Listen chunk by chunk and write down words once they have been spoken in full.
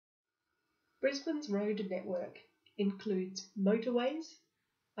Brisbane's road network includes motorways,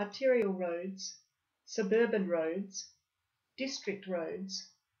 arterial roads, suburban roads, district roads,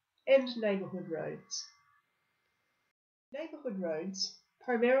 and neighbourhood roads. Neighbourhood roads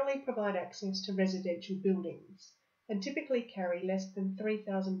primarily provide access to residential buildings and typically carry less than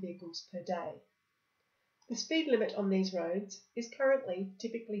 3,000 vehicles per day. The speed limit on these roads is currently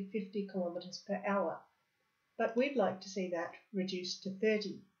typically 50 kilometres per hour, but we'd like to see that reduced to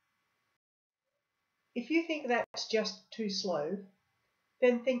 30. If you think that's just too slow,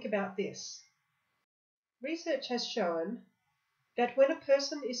 then think about this. Research has shown that when a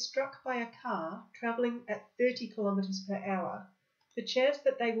person is struck by a car travelling at 30 kilometres per hour, the chance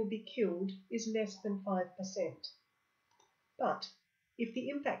that they will be killed is less than 5%. But if the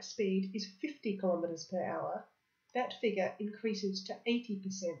impact speed is 50 kilometres per hour, that figure increases to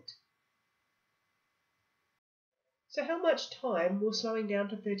 80%. So how much time will slowing down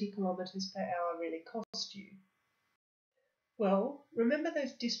to 30 kilometres per hour really cost you? Well, remember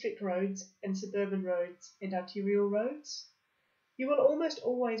those district roads and suburban roads and arterial roads? You will almost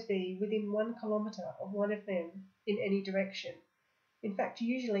always be within 1 kilometre of one of them in any direction. In fact,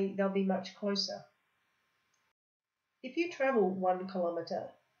 usually they'll be much closer. If you travel 1 kilometre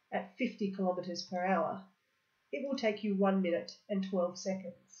at 50 kilometres per hour, it will take you 1 minute and 12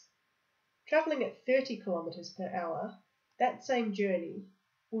 seconds. Travelling at 30 kilometres per hour, that same journey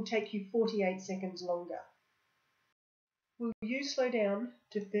will take you 48 seconds longer. Will you slow down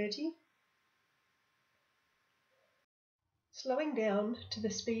to 30? Slowing down to the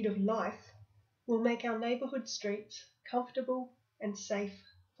speed of life will make our neighbourhood streets comfortable and safe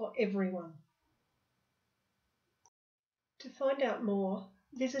for everyone. To find out more,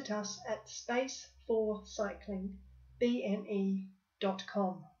 visit us at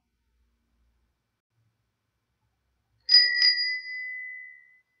space4cyclingbne.com.